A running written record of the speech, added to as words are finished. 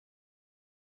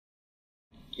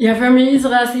Ja, für mich ist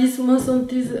Rassismus und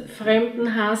dieser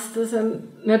Fremdenhass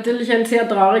natürlich ein sehr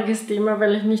trauriges Thema,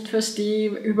 weil ich nicht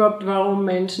verstehe überhaupt, warum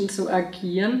Menschen so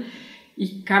agieren.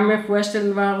 Ich kann mir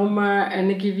vorstellen, warum man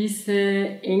eine gewisse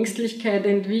Ängstlichkeit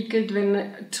entwickelt, wenn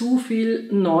zu viel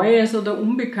Neues oder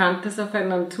Unbekanntes auf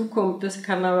einen zukommt. Das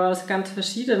kann aber aus ganz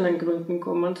verschiedenen Gründen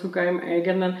kommen, sogar im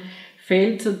eigenen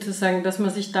Feld sozusagen, dass man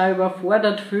sich da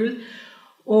überfordert fühlt.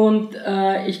 Und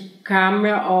ich kann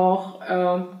mir auch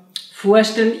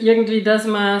vorstellen irgendwie, dass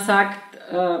man sagt,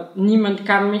 niemand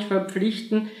kann mich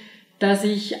verpflichten, dass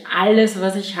ich alles,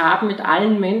 was ich habe, mit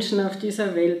allen Menschen auf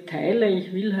dieser Welt teile.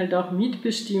 Ich will halt auch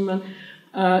mitbestimmen,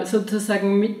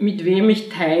 sozusagen mit wem ich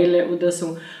teile oder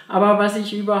so. Aber was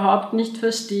ich überhaupt nicht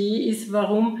verstehe, ist,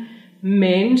 warum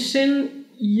Menschen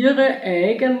ihre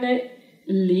eigene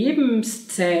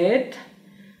Lebenszeit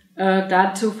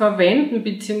dazu verwenden,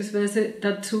 beziehungsweise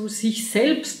dazu sich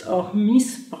selbst auch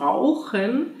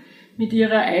missbrauchen, mit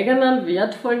ihrer eigenen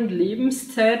wertvollen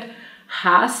Lebenszeit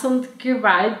Hass und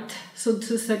Gewalt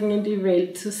sozusagen in die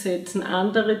Welt zu setzen,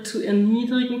 andere zu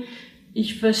erniedrigen.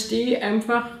 Ich verstehe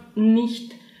einfach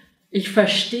nicht, ich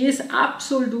verstehe es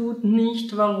absolut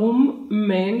nicht, warum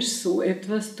Mensch so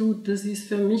etwas tut. Das ist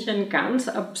für mich ein ganz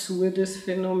absurdes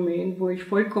Phänomen, wo ich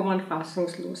vollkommen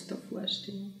fassungslos davor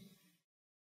stehe.